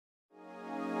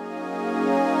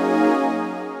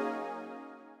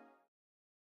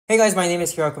Hey guys, my name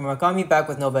is Hiraku Murakami, back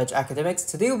with NovaEdge Academics.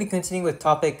 Today we'll be continuing with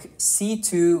topic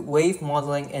C2 wave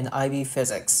modeling in IB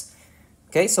physics.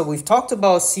 Okay, so we've talked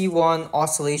about C1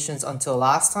 oscillations until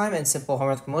last time and simple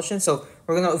harmonic motion. So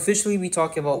we're going to officially be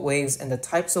talking about waves and the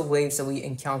types of waves that we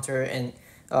encounter in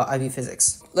IB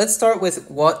physics. Let's start with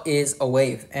what is a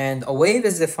wave. And a wave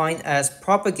is defined as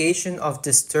propagation of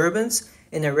disturbance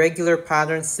in a regular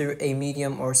pattern through a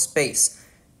medium or space.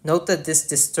 Note that this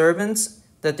disturbance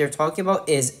that they're talking about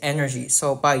is energy.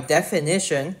 So by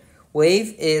definition,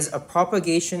 wave is a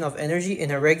propagation of energy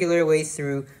in a regular way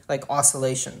through like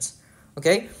oscillations.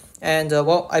 Okay, and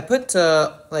well, I put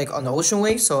like an ocean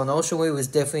wave. So an ocean wave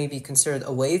would definitely be considered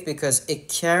a wave because it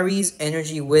carries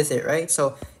energy with it, right?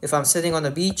 So if I'm sitting on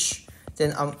the beach,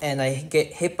 then and I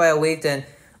get hit by a wave, then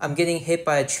I'm getting hit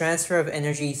by a transfer of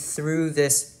energy through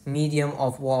this medium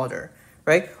of water.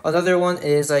 Right? Another one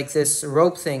is like this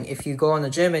rope thing. If you go on the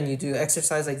gym and you do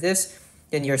exercise like this,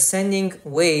 then you're sending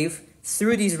wave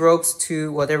through these ropes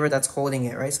to whatever that's holding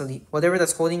it, right? So whatever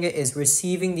that's holding it is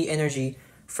receiving the energy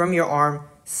from your arm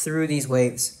through these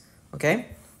waves, okay?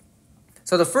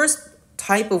 So the first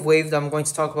type of wave that I'm going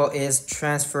to talk about is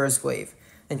transverse wave.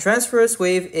 And transverse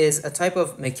wave is a type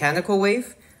of mechanical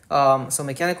wave. So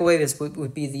mechanical wave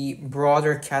would be the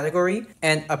broader category.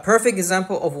 And a perfect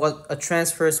example of what a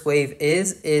transverse wave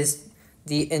is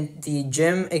the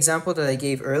gym example that I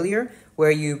gave earlier, where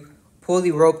you pull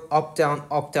the rope up, down,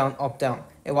 up, down, up, down.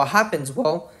 And what happens?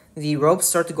 Well, the ropes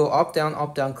start to go up,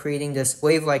 down, creating this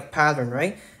wave-like pattern,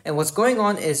 right? And what's going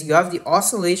on is you have the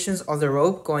oscillations of the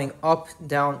rope going up,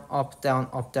 down,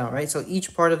 right? So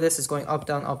each part of this is going up,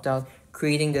 down,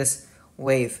 creating this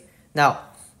wave. Now,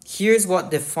 here's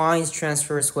what defines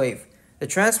transverse wave. The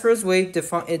transverse wave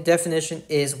definition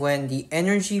is when the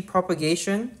energy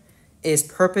propagation is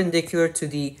perpendicular to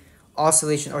the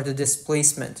oscillation or the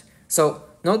displacement. So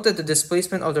note that the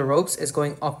displacement of the ropes is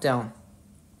going up, down.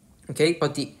 Okay,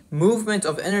 but the movement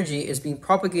of energy is being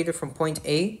propagated from point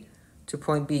A to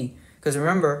point B. Because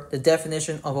remember, the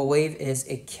definition of a wave is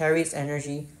it carries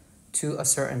energy to a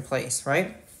certain place,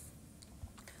 right?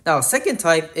 Now, second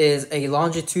type is a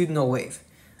longitudinal wave.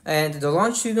 And the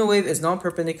longitudinal wave is not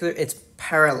perpendicular, it's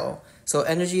parallel. So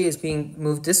energy is being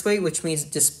moved this way, which means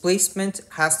displacement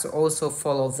has to also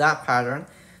follow that pattern.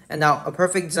 And now a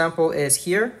perfect example is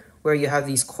here, where you have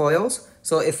these coils.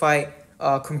 So if I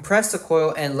compress the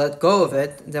coil and let go of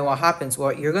it, then what happens?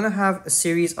 Well, you're going to have a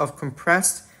series of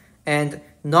compressed and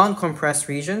non-compressed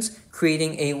regions,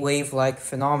 creating a wave-like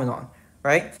phenomenon,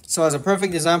 right? So as a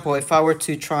perfect example, if I were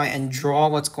to try and draw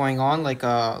what's going on, like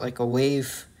a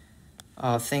wave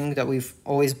thing that we've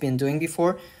always been doing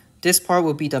before, this part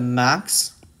will be the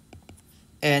max,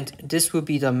 and this will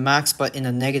be the max but in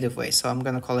a negative way, so I'm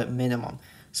going to call it minimum.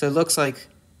 So it looks like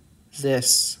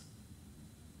this,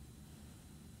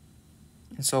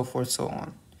 and so forth, so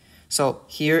on. So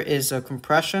here is a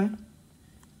compression,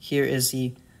 here is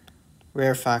the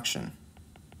rarefaction.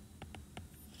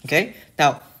 Okay,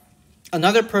 now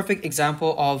another perfect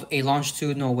example of a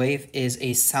longitudinal wave is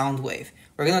a sound wave.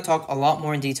 We're going to talk a lot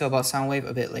more in detail about sound wave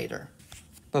a bit later.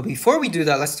 But before we do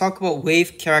that, let's talk about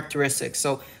wave characteristics.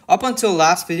 So up until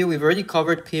last video, we've already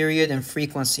covered period and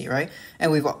frequency, right?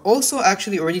 And we've also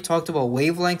actually already talked about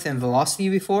wavelength and velocity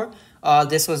before.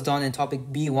 This was done in topic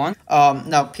B1.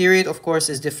 Now, period, of course,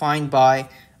 is defined by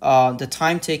the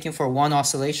time taken for one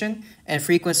oscillation, and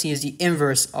frequency is the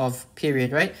inverse of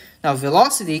period, right? Now,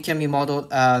 velocity can be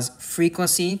modeled as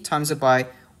frequency times it by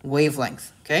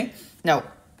wavelength, okay? Now,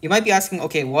 you might be asking,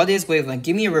 okay, what is wavelength?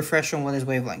 Give me a refresher on what is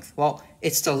wavelength. Well,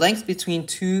 it's the length between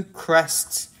two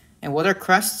crests. And what are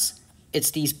crests? It's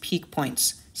these peak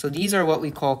points. So these are what we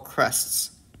call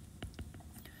crests.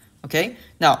 Okay,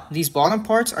 now these bottom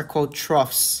parts are called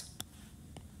troughs.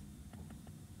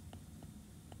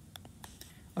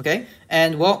 Okay,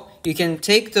 and well, you can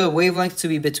take the wavelength to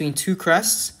be between two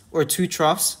crests or two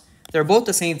troughs. They're both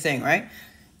the same thing, right?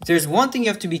 There's one thing you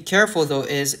have to be careful though,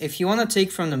 is if you want to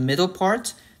take from the middle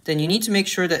part, then you need to make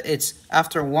sure that it's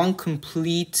after one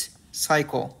complete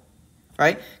cycle,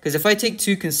 right? Because if I take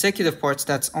two consecutive parts,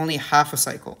 that's only half a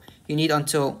cycle. You need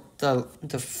until the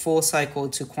full cycle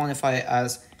to quantify it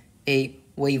as a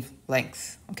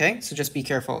wavelength, okay? So just be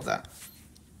careful of that.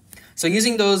 So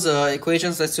using those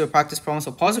equations, let's do a practice problem.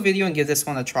 So pause the video and give this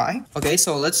one a try. Okay,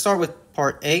 so let's start with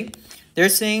part A. They're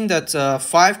saying that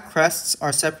 5 crests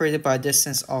are separated by a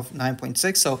distance of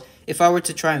 9.6. So if I were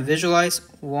to try and visualize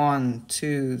 1,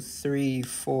 2, 3,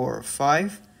 4,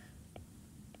 5,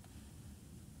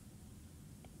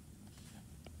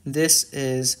 this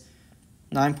is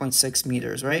 9.6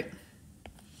 meters, right?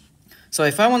 So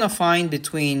if I want to find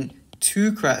between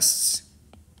two crests,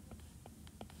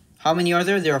 How many are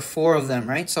there? There are 4 of them,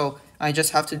 right? So I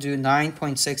just have to do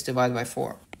 9.6 divided by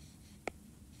 4.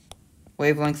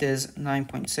 Wavelength is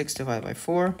 9.6 divided by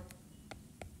 4,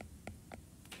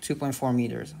 2.4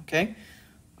 meters, okay?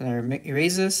 I'm going to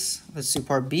erase this. Let's do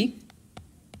part B.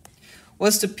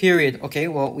 What's the period? Okay,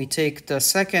 well, we take the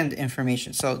second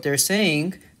information. So they're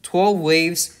saying 12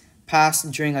 waves passed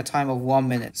during a time of 1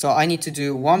 minute. So I need to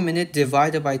do 1 minute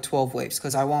divided by 12 waves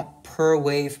because I want per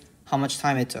wave how much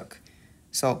time it took.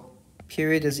 So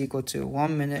period is equal to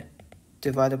 1 minute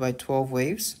divided by 12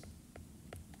 waves.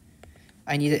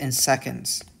 I need it in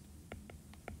seconds.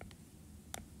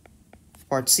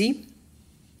 Part C.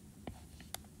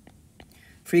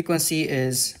 Frequency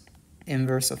is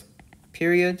inverse of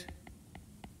period.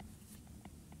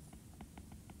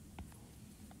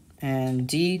 And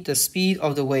D, the speed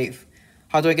of the wave.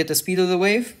 How do I get the speed of the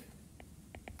wave?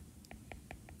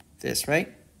 This,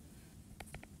 right?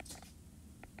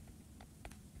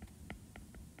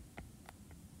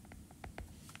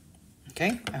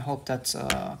 Okay, I hope that's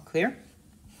clear.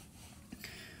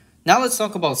 Now let's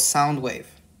talk about sound wave.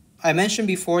 I mentioned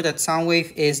before that sound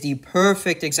wave is the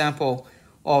perfect example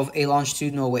of a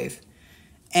longitudinal wave.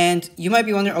 And you might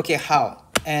be wondering, okay, how?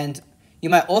 And you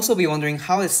might also be wondering,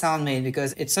 how is sound made?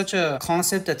 Because it's such a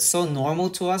concept that's so normal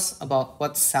to us about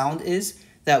what sound is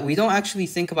that we don't actually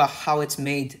think about how it's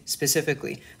made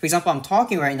specifically. For example, I'm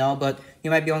talking right now, but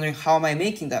you might be wondering, how am I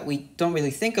making that? We don't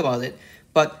really think about it.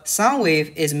 But sound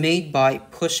wave is made by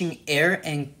pushing air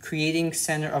and creating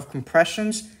center of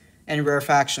compressions and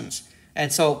rarefactions.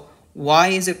 And so why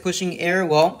is it pushing air?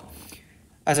 Well,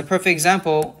 as a perfect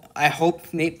example, I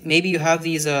hope maybe you have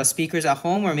these speakers at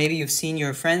home, or maybe you've seen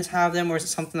your friends have them or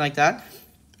something like that.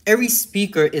 Every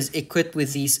speaker is equipped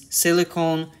with these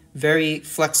silicone, very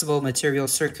flexible material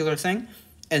circular thing.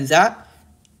 And that,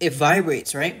 it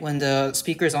vibrates, right? When the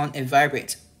speaker is on, it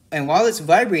vibrates. And while it's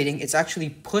vibrating, it's actually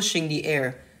pushing the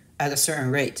air at a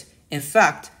certain rate. In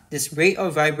fact, this rate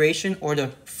of vibration, or the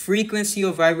frequency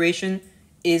of vibration,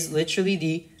 is literally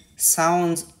the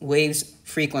sound wave's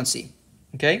frequency.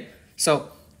 Okay? So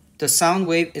the sound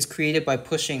wave is created by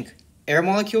pushing air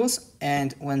molecules,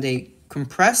 and when they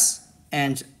compress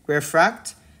and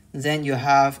refract, then you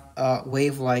have a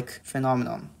wave-like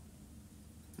phenomenon,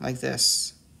 like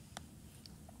this.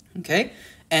 Okay?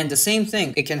 And the same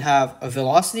thing, it can have a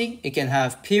velocity, it can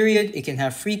have period, it can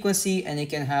have frequency, and it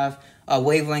can have a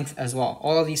wavelength as well.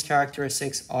 All of these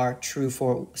characteristics are true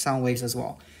for sound waves as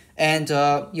well. And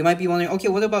you might be wondering, okay,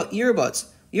 what about earbuds?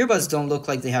 Earbuds don't look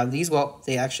like they have these. Well,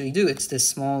 they actually do. It's this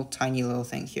small, tiny little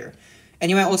thing here. And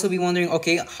you might also be wondering,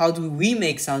 okay, how do we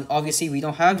make sound? Obviously, we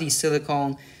don't have these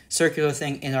silicone circular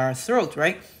thing in our throat,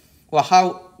 right? Well,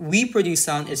 how we produce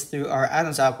sound is through our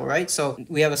Adam's apple, right? So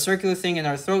we have a circular thing in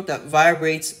our throat that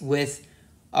vibrates with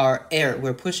our air.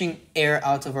 We're pushing air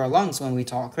out of our lungs when we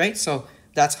talk, right? So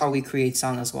that's how we create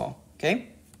sound as well, okay?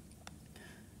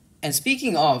 And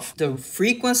speaking of, the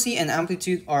frequency and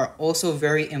amplitude are also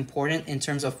very important in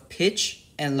terms of pitch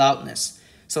and loudness.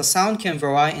 So sound can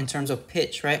vary in terms of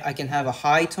pitch, right? I can have a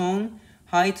high tone,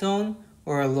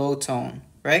 or a low tone,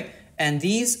 right? And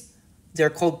these, they're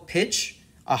called pitch,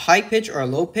 a high pitch or a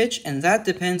low pitch, and that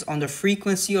depends on the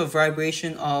frequency of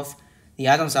vibration of the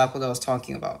Adam's apple that I was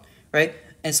talking about, right?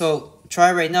 And so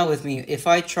try right now with me. If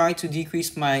I try to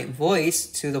decrease my voice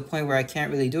to the point where I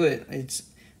can't really do it, it's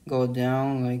go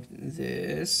down like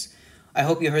this. I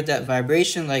hope you heard that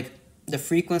vibration, like the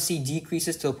frequency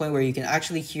decreases to a point where you can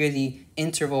actually hear the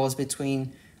intervals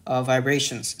between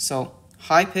vibrations. So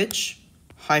high pitch,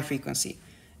 high frequency.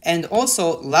 And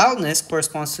also loudness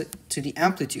corresponds to the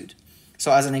amplitude.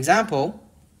 So as an example,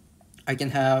 I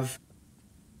can have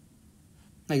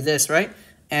like this, right?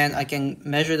 And I can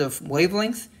measure the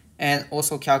wavelength and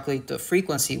also calculate the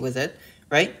frequency with it,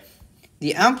 right?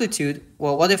 The amplitude,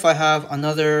 well, what if I have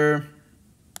another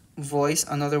voice,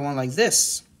 another one like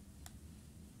this?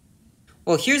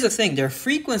 Well, here's the thing. Their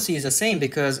frequency is the same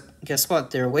because guess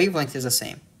what? Their wavelength is the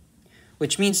same,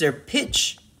 which means their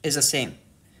pitch is the same.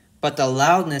 But the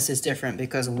loudness is different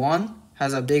because one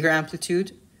has a bigger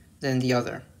amplitude than the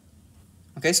other.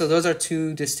 Okay, so those are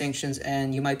two distinctions,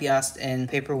 and you might be asked in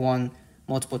paper 1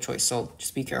 multiple choice, so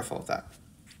just be careful of that.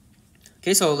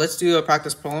 Okay, so let's do a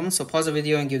practice problem. So pause the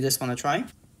video and give this one a try.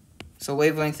 So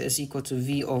wavelength is equal to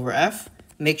V over F.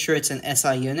 Make sure it's an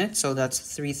SI unit, so that's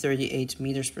 338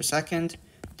 meters per second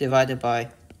divided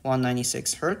by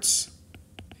 196 hertz,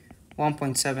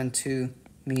 1.72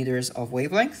 meters of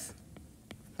wavelength.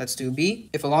 Let's do B.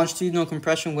 If a longitudinal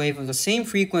compression wave of the same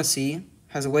frequency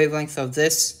has a wavelength of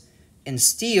this in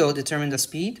steel, determine the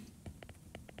speed.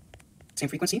 Same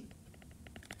frequency.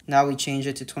 Now we change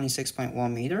it to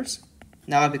 26.1 meters.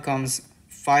 Now it becomes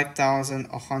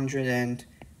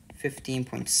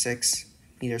 5,115.6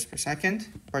 meters per second.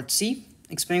 Part C,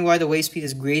 explain why the wave speed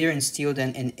is greater in steel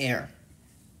than in air.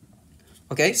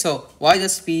 Okay, so why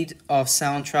does speed of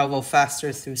sound travel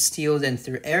faster through steel than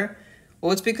through air?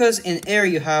 Well, it's because in air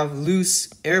you have loose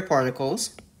air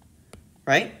particles,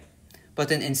 right? But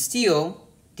then in steel,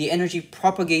 the energy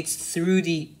propagates through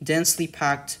the densely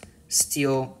packed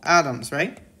steel atoms,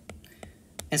 right?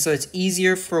 And so it's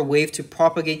easier for a wave to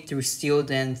propagate through steel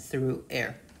than through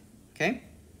air, okay?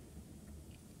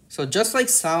 So just like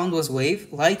sound was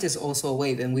wave, light is also a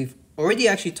wave. And we've already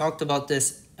actually talked about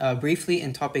this briefly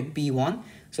in topic B1.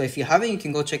 So if you haven't, you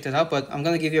can go check that out. But I'm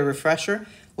going to give you a refresher.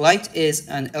 Light is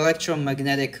an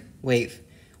electromagnetic wave.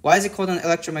 Why is it called an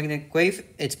electromagnetic wave?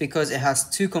 It's because it has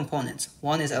two components.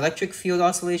 One is electric field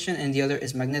oscillation and the other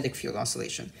is magnetic field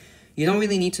oscillation. You don't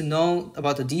really need to know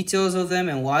about the details of them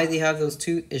and why they have those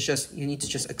two. It's just you need to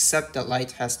just accept that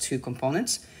light has two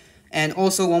components. And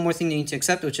also one more thing you need to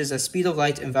accept, which is the speed of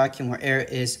light in vacuum or air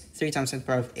is 3 times 10 to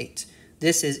the power of 8.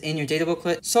 This is in your data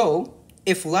booklet. So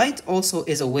if light also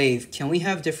is a wave, can we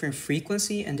have different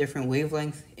frequency and different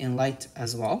wavelength in light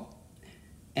as well?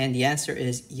 And the answer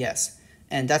is yes.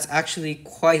 And that's actually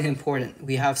quite important.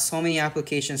 We have so many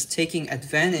applications taking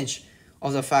advantage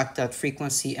of the fact that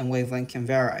frequency and wavelength can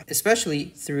vary, especially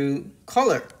through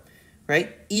color,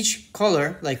 right? Each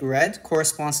color, like red,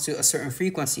 corresponds to a certain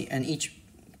frequency, and each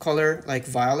color, like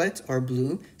violet or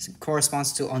blue,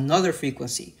 corresponds to another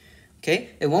frequency, okay?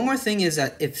 And one more thing is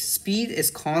that if speed is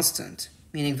constant,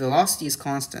 meaning velocity is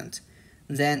constant,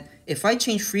 then if I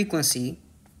change frequency,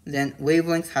 then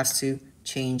wavelength has to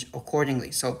change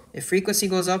accordingly. So if frequency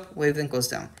goes up, wavelength goes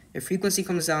down. If frequency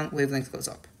comes down, wavelength goes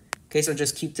up. Okay, so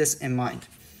just keep this in mind.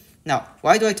 Now,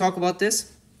 why do I talk about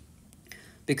this?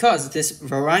 Because this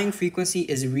varying frequency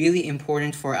is really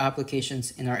important for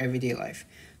applications in our everyday life.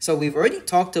 So we've already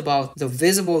talked about the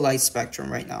visible light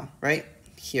spectrum right now, right?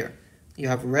 Here, you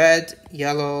have red,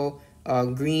 yellow,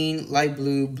 green, light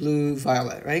blue, blue,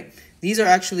 violet, right? These are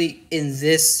actually in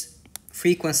this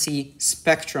frequency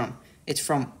spectrum. It's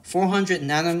from 400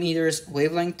 nanometers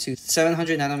wavelength to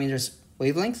 700 nanometers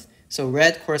wavelength. So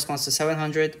red corresponds to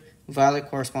 700, violet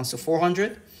corresponds to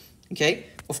 400. Okay,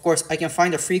 of course, I can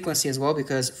find a frequency as well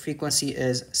because frequency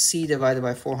is C divided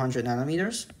by 400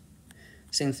 nanometers.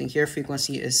 Same thing here,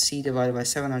 frequency is C divided by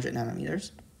 700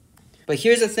 nanometers. But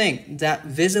here's the thing, that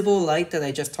visible light that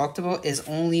I just talked about is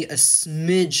only a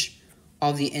smidge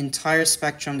of the entire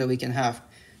spectrum that we can have.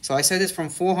 So I said it's from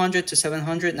 400 to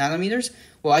 700 nanometers.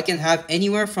 Well, I can have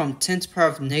anywhere from 10 to the power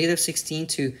of -16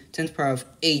 to 10 to the power of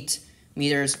 8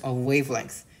 meters of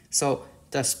wavelength. So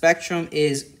the spectrum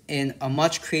is in a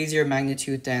much crazier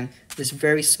magnitude than this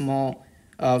very small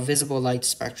visible light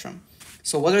spectrum.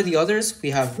 So what are the others?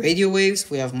 We have radio waves,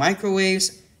 we have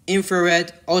microwaves,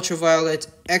 infrared, ultraviolet,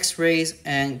 X-rays,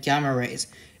 and gamma rays.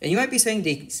 And you might be saying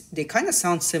they kind of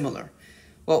sound similar.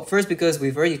 Well, first because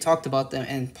we've already talked about them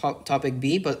in topic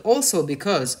B, but also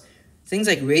because things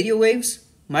like radio waves,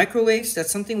 microwaves,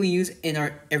 that's something we use in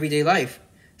our everyday life.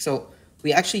 So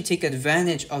we actually take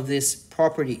advantage of this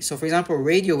property. So for example,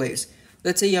 radio waves.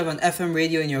 Let's say you have an FM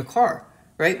radio in your car,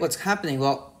 right? What's happening?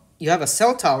 Well, you have a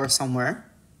cell tower somewhere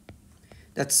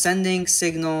that's sending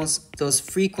signals, those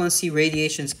frequency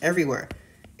radiations everywhere.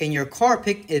 In your car,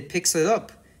 it picks it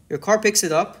up. Your car picks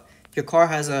it up. Your car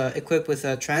has equipped with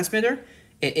a transmitter.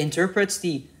 It interprets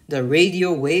the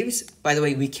radio waves. By the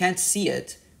way, we can't see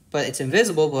it, but it's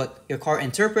invisible, but your car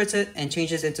interprets it and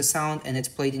changes it into sound, and it's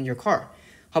played in your car.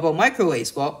 How about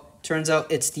microwaves? Well, turns out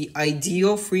it's the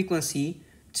ideal frequency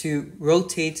to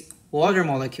rotate water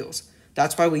molecules.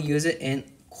 That's why we use it in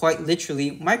quite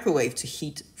literally microwave to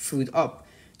heat food up.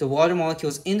 The water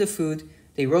molecules in the food,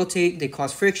 they rotate, they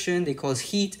cause friction, they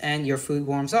cause heat, and your food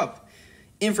warms up.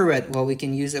 Infrared, well, we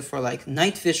can use it for like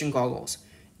night vision goggles.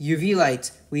 UV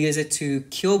light, we use it to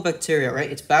kill bacteria,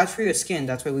 right? It's bad for your skin,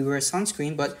 that's why we wear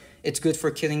sunscreen, but it's good for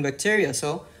killing bacteria.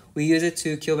 So we use it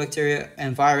to kill bacteria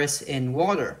and virus in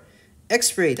water.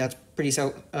 X-ray, that's pretty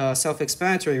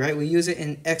self-explanatory, right? We use it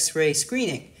in X-ray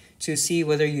screening to see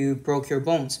whether you broke your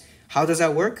bones. How does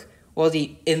that work? Well,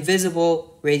 the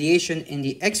invisible radiation in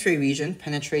the X-ray region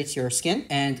penetrates your skin,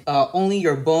 and only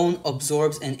your bone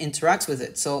absorbs and interacts with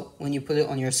it. So when you put it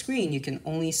on your screen, you can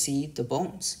only see the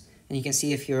bones, and you can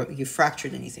see if you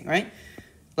fractured anything, right?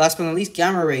 Last but not least,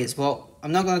 gamma rays. Well,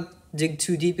 I'm not going to dig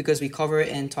too deep because we cover it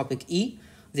in topic E.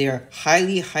 They are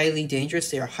highly, highly dangerous.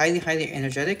 They are highly, highly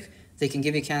energetic. They can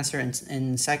give you cancer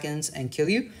in seconds and kill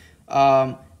you.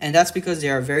 And that's because they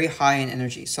are very high in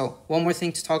energy. So one more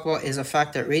thing to talk about is the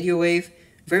fact that radio wave,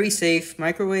 very safe,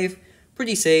 microwave,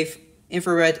 pretty safe,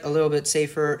 infrared, a little bit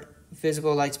safer,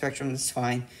 visible light spectrum is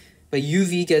fine, but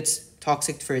UV gets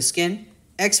toxic for your skin,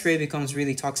 X-ray becomes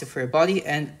really toxic for your body,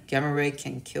 and gamma ray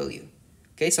can kill you.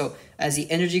 Okay, so as the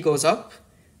energy goes up,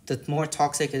 the more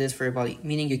toxic it is for your body,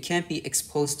 meaning you can't be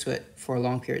exposed to it for a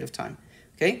long period of time.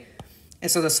 Okay,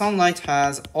 and so the sunlight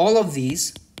has all of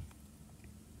these.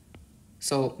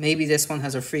 So maybe this one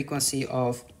has a frequency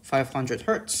of 500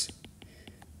 hertz.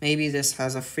 Maybe this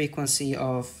has a frequency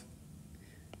of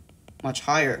much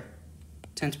higher,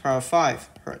 10 to the power 5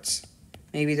 hertz.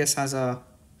 Maybe this has a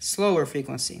slower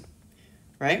frequency,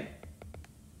 right?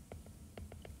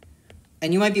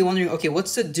 And you might be wondering, okay,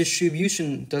 what's the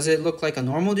distribution? Does it look like a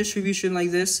normal distribution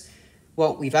like this?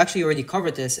 Well, we've actually already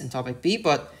covered this in topic B,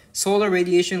 but solar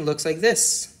radiation looks like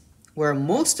this, where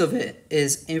most of it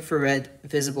is infrared,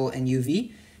 visible, and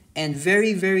UV, and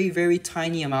very, very, very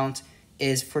tiny amount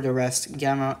is for the rest,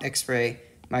 gamma, X-ray,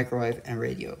 microwave, and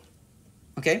radio.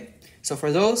 Okay, so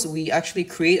for those, we actually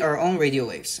create our own radio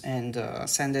waves and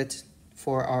send it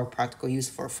for our practical use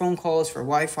for phone calls, for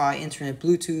Wi-Fi, internet,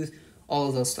 Bluetooth, all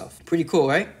of those stuff. Pretty cool,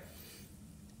 right?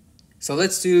 So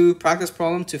let's do practice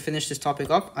problem to finish this topic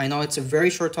up. I know it's a very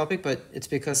short topic, but it's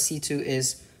because C2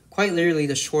 is quite literally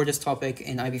the shortest topic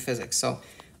in IB physics. So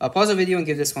pause the video and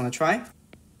give this one a try.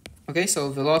 Okay, so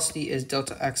velocity is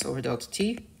delta x over delta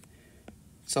t.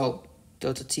 So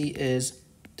delta t is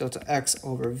delta x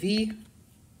over v,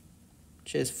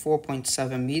 which is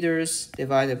 4.7 meters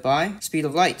divided by speed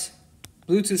of light.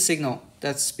 Bluetooth signal,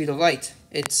 that's speed of light.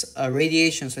 It's a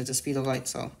radiation, so it's the speed of light.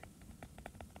 So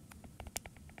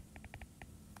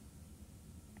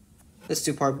let's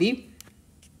do part B.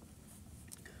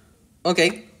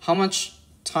 Okay, how much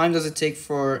time does it take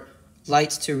for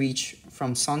light to reach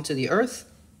from sun to the earth?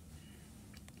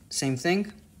 Same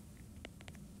thing.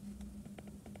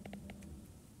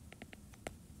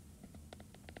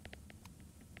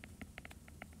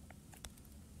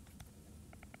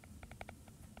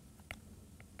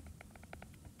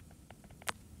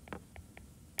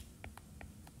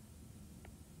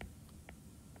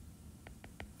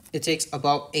 It takes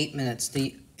about 8 minutes.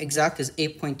 The exact is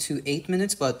 8.28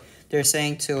 minutes, but they're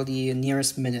saying till the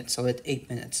nearest minute, so at 8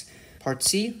 minutes. Part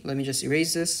C, let me just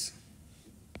erase this.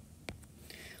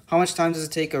 How much time does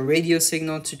it take a radio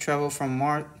signal to travel from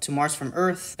Mars from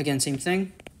Earth? Again, same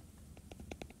thing.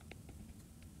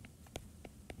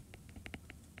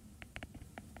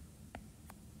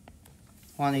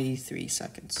 (183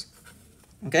 seconds).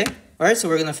 Okay, all right, so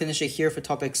we're gonna finish it here for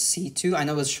topic C2. I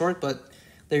know it's short, but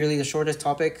literally the shortest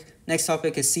topic. Next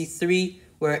topic is C3,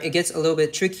 where it gets a little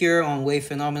bit trickier on wave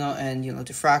phenomena and, you know,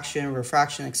 diffraction,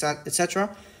 refraction,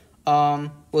 etc.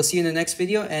 We'll see you in the next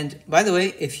video. And by the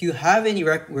way, if you have any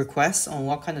requests on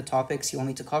what kind of topics you want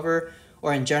me to cover,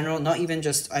 or in general, not even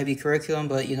just IB curriculum,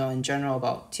 but, you know, in general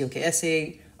about TOK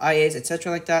essay, IAs,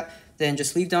 etc. like that, then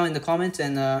just leave down in the comments,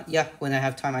 and yeah, when I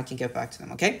have time, I can get back to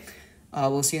them, okay?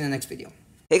 We'll see you in the next video.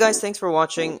 Hey guys, thanks for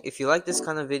watching. If you like this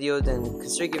kind of video, then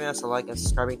consider giving us a like and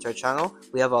subscribing to our channel.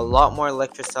 We have a lot more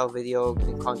lecture style video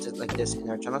and content like this in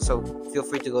our channel, so feel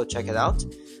free to go check it out.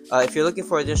 If you're looking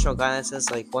for additional guidances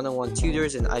like one-on-one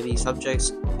tutors in IB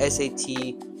subjects,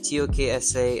 SAT, TOK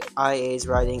essay, IAs,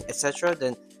 writing, etc.,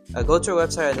 then go to our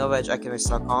website at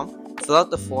NovaEdgeAcademics.com, fill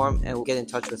out the form, and we'll get in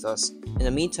touch with us. In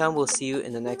the meantime, we'll see you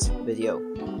in the next video.